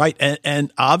can't remember. Right.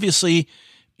 And obviously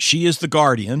she is the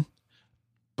guardian,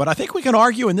 but I think we can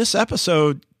argue in this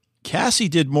episode, Cassie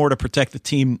did more to protect the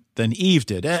team than Eve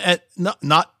did.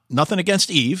 Nothing against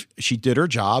Eve. She did her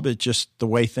job. It's just the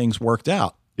way things worked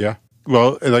out. Yeah.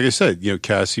 Well, and like I said,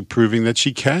 Cassie proving that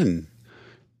she can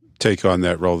take on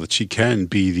that role, that she can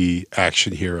be the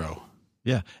action hero.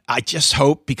 Yeah. I just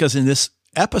hope, because in this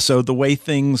episode, the way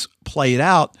things played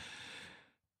out,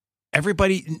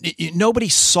 nobody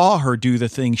saw her do the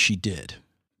thing she did.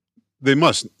 they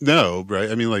must know, right?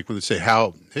 I mean, like when they say,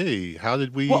 how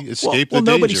did we escape the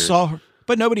danger? Nobody saw her,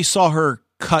 but nobody saw her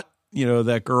cut,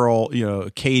 that girl,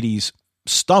 Katie's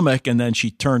stomach, and then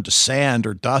she turned to sand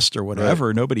or dust or whatever.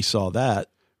 Right. Nobody saw that.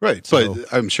 Right. So,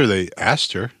 but I'm sure they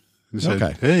asked her and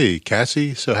said, hey,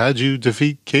 Cassie, so how'd you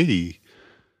defeat Katie?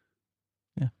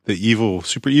 Yeah. The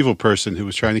super evil person who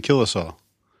was trying to kill us all.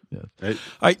 Yeah. Right.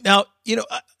 All right. Now,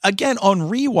 again, on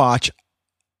rewatch,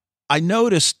 I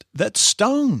noticed that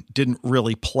Stone didn't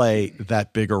really play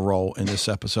that big a role in this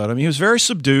episode. I mean, he was very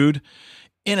subdued,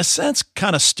 in a sense,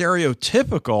 kind of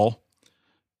stereotypical,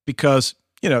 because,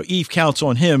 Eve counts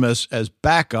on him as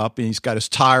backup, and he's got his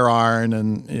tire iron.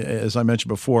 And as I mentioned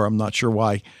before, I'm not sure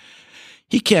why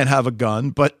he can't have a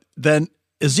gun. But then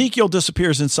Ezekiel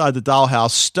disappears inside the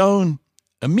dollhouse. Stone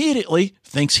immediately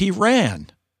thinks he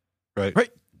ran. Right.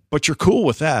 But you're cool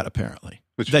with that, apparently.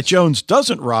 That Jones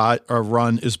doesn't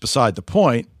run is beside the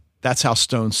point. That's how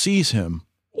Stone sees him.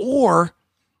 Or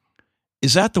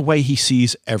is that the way he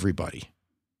sees everybody?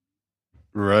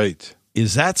 Right.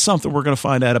 Is that something we're going to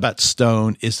find out about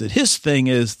Stone? Is that his thing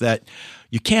is that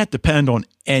you can't depend on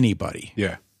anybody?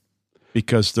 Yeah.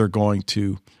 Because they're going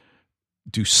to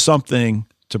do something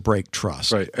to break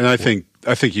trust. Right. And I think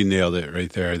you nailed it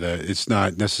right there, that it's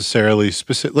not necessarily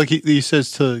specific. Like he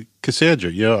says to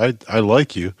Cassandra, I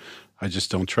like you. I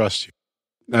just don't trust you.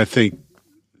 And I think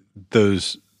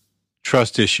those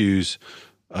trust issues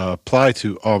apply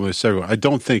to almost everyone. I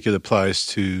don't think it applies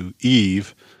to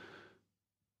Eve,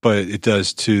 but it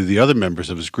does to the other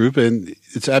members of his group. And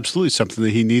it's absolutely something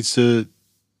that he needs to,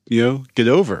 get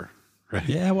over. Right?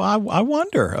 Yeah, well, I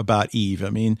wonder about Eve. I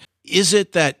mean, is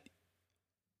it that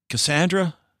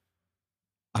Cassandra,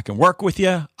 I can work with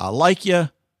you, I like you,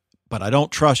 but I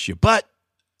don't trust you. But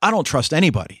I don't trust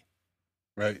anybody.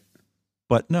 Right.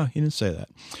 But no, he didn't say that.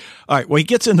 All right. Well, he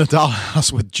gets in the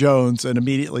dollhouse with Jones and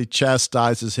immediately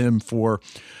chastises him for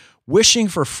wishing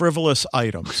for frivolous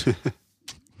items.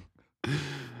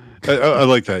 I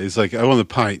like that. It's like, I want a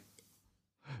pint.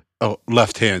 Oh,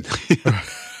 left hand.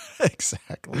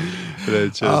 Exactly.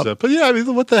 But yeah, I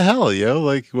mean, what the hell,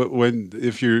 Like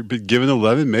if you're given a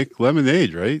lemon, make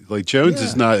lemonade, right? Like Jones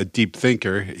is not a deep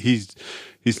thinker. He's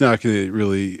not going to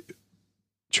really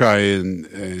try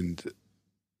and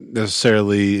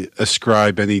necessarily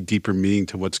ascribe any deeper meaning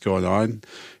to what's going on.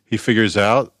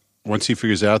 Once he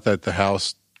figures out that the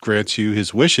house grants you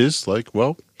his wishes, like,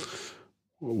 well,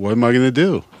 what am I going to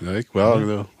do? Like, well, I'm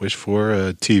going to wish for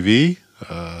a TV,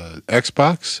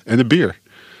 Xbox, and a beer.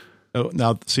 Oh,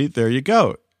 now, see, there you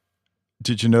go.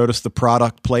 Did you notice the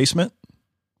product placement?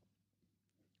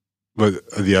 But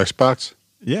the Xbox?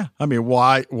 Yeah. I mean,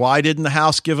 why didn't the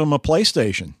house give him a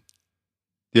PlayStation?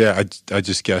 Yeah, I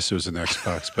just guessed it was an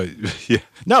Xbox, but yeah.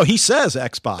 No, he says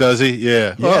Xbox. Does he?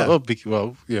 Yeah. Yeah. Well,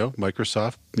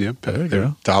 Microsoft,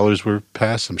 their dollars were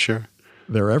passed, I'm sure.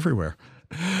 They're everywhere.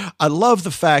 I love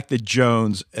the fact that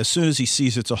Jones, as soon as he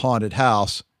sees it's a haunted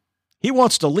house, he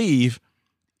wants to leave,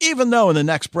 even though in the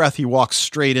next breath he walks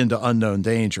straight into unknown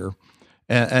danger.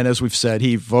 And as we've said,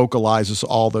 he vocalizes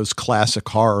all those classic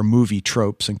horror movie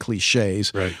tropes and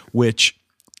cliches, right, which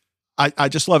I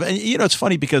just love. And, it's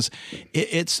funny because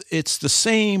it's the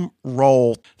same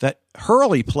role that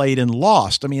Hurley played in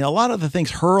Lost. I mean, a lot of the things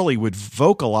Hurley would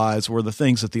vocalize were the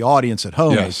things that the audience at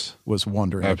home was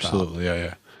wondering about. Absolutely,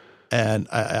 yeah. And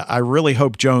I really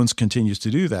hope Jones continues to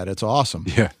do that. It's awesome.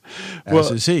 Yeah. As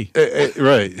is he.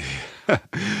 Right.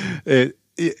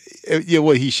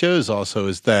 What he shows also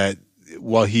is that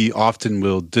while he often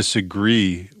will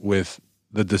disagree with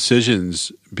the decisions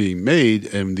being made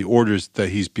and the orders that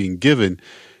he's being given,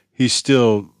 he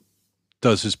still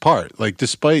does his part. Like,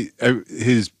 despite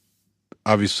his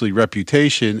obviously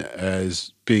reputation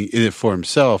as being in it for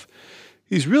himself,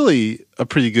 he's really a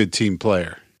pretty good team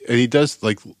player. And he does,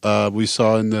 like we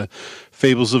saw in the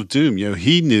Fables of Doom,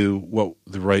 he knew what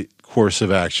the right course of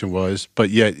action was, but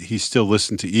yet he still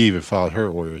listened to Eve and followed her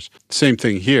orders. Same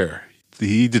thing here.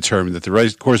 He determined that the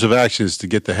right course of action is to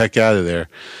get the heck out of there.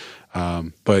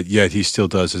 But yet he still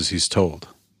does as he's told.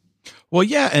 Well,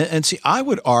 yeah. And see, I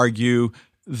would argue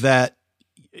that,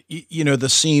 the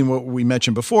scene what we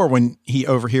mentioned before when he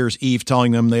overhears Eve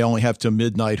telling them they only have till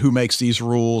midnight, who makes these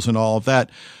rules and all of that.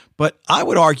 But I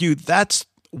would argue that's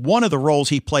one of the roles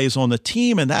he plays on the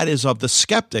team, and that is of the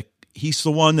skeptic. He's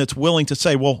the one that's willing to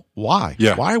say, well, why?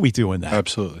 Yeah. Why are we doing that?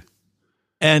 Absolutely.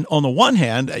 And on the one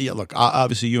hand, look,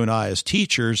 obviously you and I as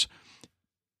teachers,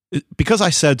 because I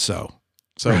said so.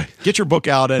 So right. Get your book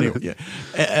out anyway.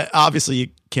 Obviously you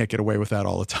can't get away with that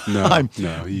all the time.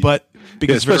 No. But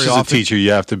because especially very often, as a teacher,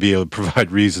 you have to be able to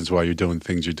provide reasons why you're doing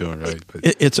things you're doing, right? But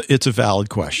it's a valid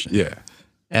question. Yeah.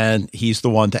 And he's the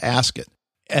one to ask it.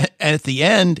 And at the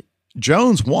end,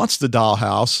 Jones wants the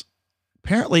dollhouse.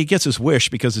 Apparently he gets his wish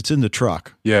because it's in the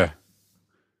truck. Yeah.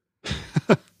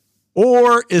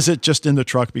 Or is it just in the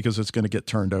truck because it's going to get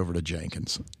turned over to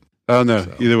Jenkins? Oh, no.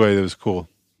 So, either way, it was cool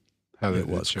how it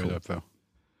was showed cool. up, though.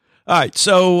 All right.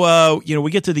 So,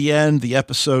 we get to the end, the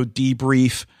episode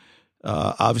debrief.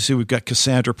 Obviously, we've got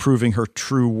Cassandra proving her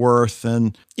true worth.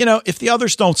 And, if the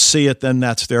others don't see it, then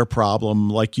that's their problem.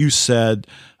 Like you said,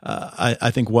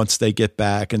 I think once they get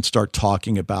back and start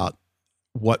talking about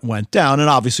what went down, and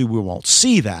obviously we won't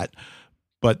see that,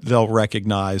 but they'll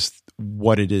recognize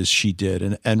what it is she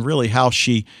did and really how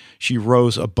she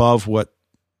rose above what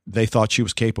they thought she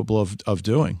was capable of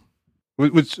doing.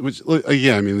 Which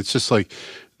again, I mean, it's just like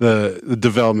the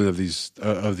development of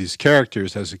these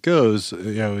characters as it goes.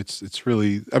 It's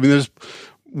really, I mean, there's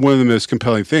one of the most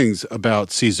compelling things about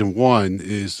season one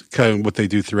is kind of what they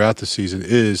do throughout the season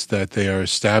is that they are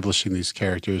establishing these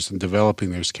characters and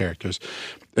developing those characters.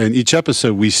 And each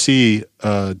episode we see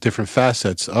different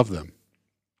facets of them.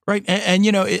 Right. And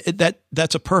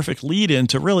that's a perfect lead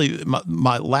into really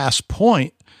my last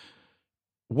point.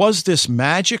 Was this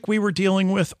magic we were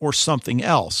dealing with or something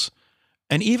else?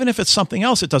 And even if it's something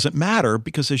else, it doesn't matter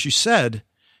because, as you said,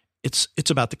 it's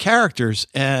about the characters,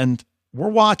 and we're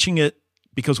watching it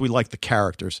because we like the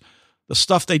characters. The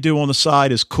stuff they do on the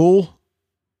side is cool,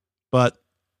 but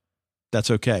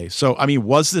that's okay. So, I mean,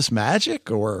 was this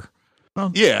magic or?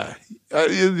 Well, yeah,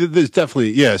 there's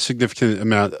definitely, a significant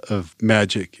amount of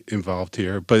magic involved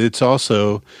here, but it's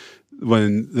also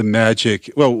when the magic,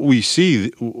 well, we see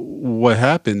what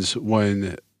happens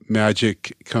when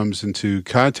magic comes into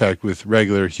contact with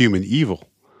regular human evil,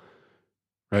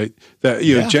 right? That,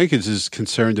 Jenkins is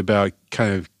concerned about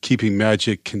kind of keeping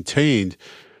magic contained.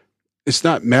 It's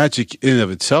not magic in and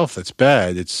of itself that's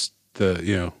bad. It's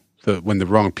when the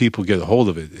wrong people get a hold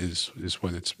of it is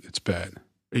when it's bad.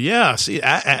 Yeah. See,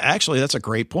 actually, that's a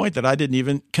great point that I didn't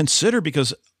even consider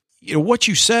because, what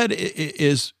you said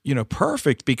is,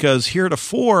 perfect because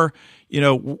heretofore,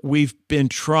 we've been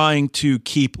trying to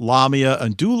keep Lamia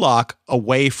and Dulak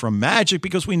away from magic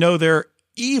because we know they're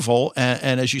evil.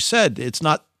 And as you said, it's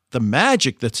not the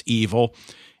magic that's evil,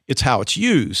 it's how it's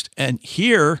used. And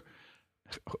here,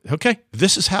 okay,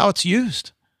 this is how it's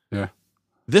used. Yeah.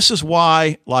 This is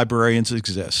why librarians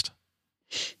exist.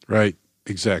 Right.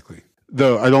 Exactly.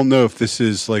 Though I don't know if this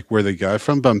is like where they got it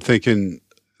from, but I'm thinking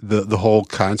the whole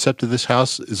concept of this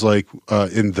house is like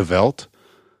in The Veldt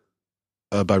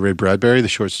by Ray Bradbury, the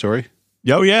short story.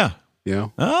 Oh, yeah.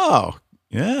 Oh,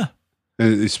 yeah.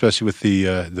 And especially with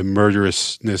the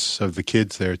murderousness of the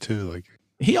kids there too. Like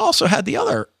he also had the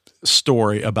other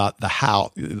story about the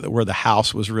house, where the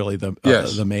house was really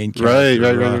the main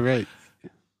character. Right.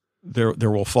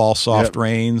 There will fall soft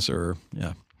rains,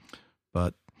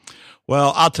 but.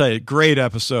 Well, I'll tell you, great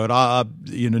episode.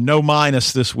 No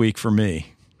minus this week for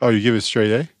me. Oh, you give it a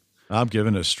straight A? I'm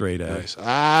giving it a straight A. Nice.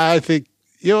 I think,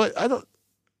 I don't,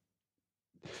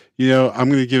 I'm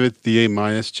going to give it the A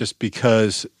minus just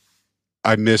because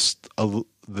I missed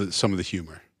some of the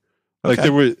humor. Like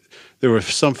there were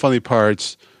some funny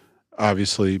parts,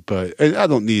 obviously, but I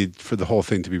don't need for the whole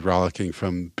thing to be rollicking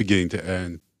from beginning to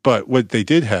end. But what they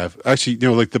did have, actually,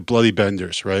 like the Bloody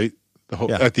Benders, right?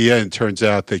 At the end, it turns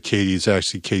out that Katie is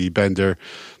actually Katie Bender,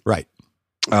 right?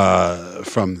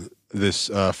 From this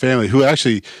family, who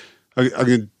actually, I'm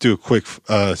going to do a quick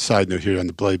side note here on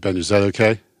the Bloody Benders. Is that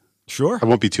okay? Sure. I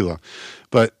won't be too long,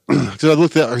 but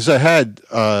because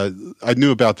I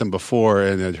knew about them before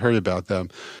and had heard about them,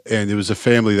 and it was a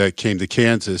family that came to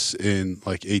Kansas in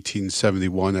like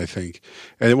 1871, I think,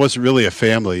 and it wasn't really a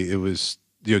family. It was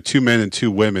 2 men and 2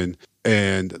 women.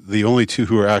 And the only 2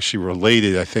 who were actually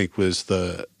related, I think, was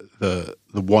the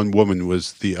one woman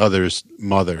was the other's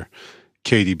mother,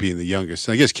 Katie being the youngest.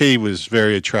 And I guess Katie was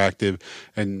very attractive.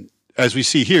 And as we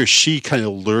see here, she kind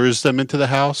of lures them into the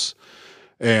house.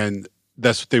 And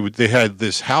that's what they had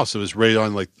this house that was right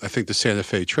on, like, I think the Santa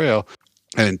Fe Trail.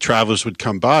 And travelers would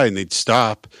come by and they'd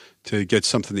stop to get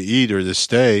something to eat or to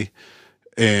stay.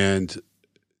 And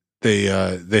they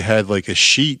had like a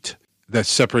sheet that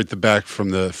separate the back from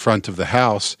the front of the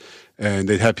house, and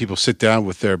they'd have people sit down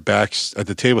with their backs at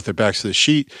the table with their backs to the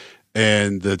sheet,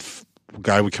 and the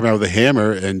guy would come out with a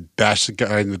hammer and bash the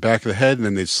guy in the back of the head, and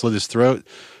then they'd slit his throat,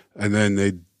 and then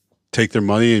they'd take their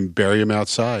money and bury him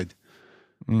outside.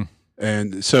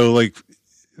 And so, like,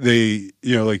 they,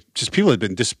 just people had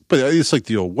been but it's like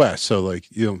the old West, so like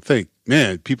you don't think,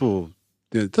 man, people,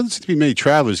 it doesn't seem to be many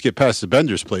travelers get past the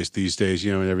Bender's place these days,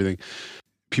 and everything.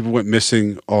 People went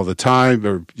missing all the time,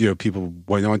 or people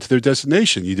went on to their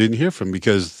destination. You didn't hear from them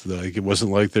because it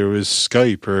wasn't like there was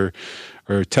Skype or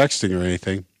texting or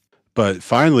anything. But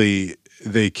finally,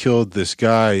 they killed this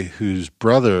guy whose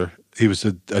brother, he was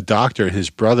a doctor, and his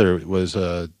brother was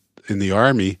in the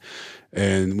army.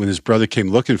 And when his brother came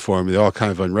looking for him, they all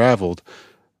kind of unraveled.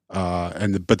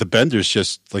 But the Benders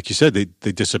just, like you said,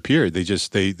 they disappeared. They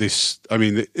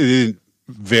didn't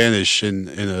vanish in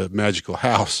a magical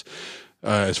house,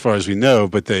 as far as we know.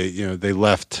 But they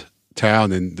left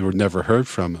town and they were never heard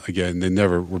from again. They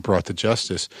never were brought to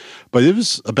justice. But it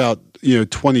was about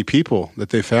 20 people that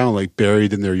they found, like,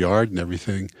 buried in their yard and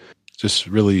everything. Just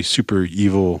really super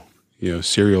evil,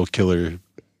 serial killer,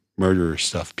 murderer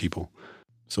stuff. People.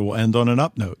 So we'll end on an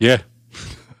up note. Yeah.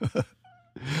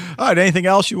 All right. Anything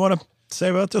else you want to say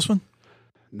about this one?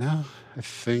 No, I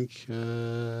think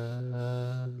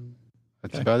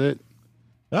that's about it.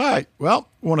 All right. Well,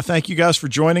 I want to thank you guys for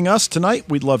joining us tonight.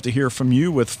 We'd love to hear from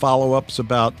you with follow-ups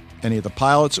about any of the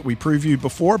pilots that we previewed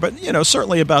before, but,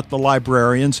 certainly about the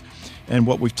Librarians and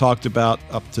what we've talked about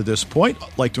up to this point.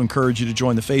 I'd like to encourage you to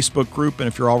join the Facebook group, and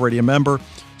if you're already a member,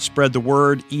 spread the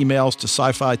word. Emails to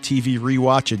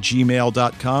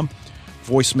sci-fi-tv-rewatch@gmail.com.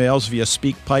 Voicemails via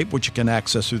SpeakPipe, which you can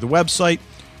access through the website.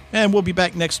 And we'll be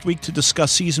back next week to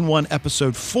discuss Season 1,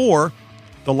 Episode 4,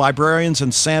 The Librarians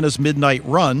and Santa's Midnight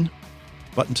Run.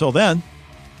 But until then,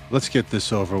 let's get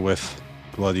this over with,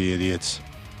 bloody idiots.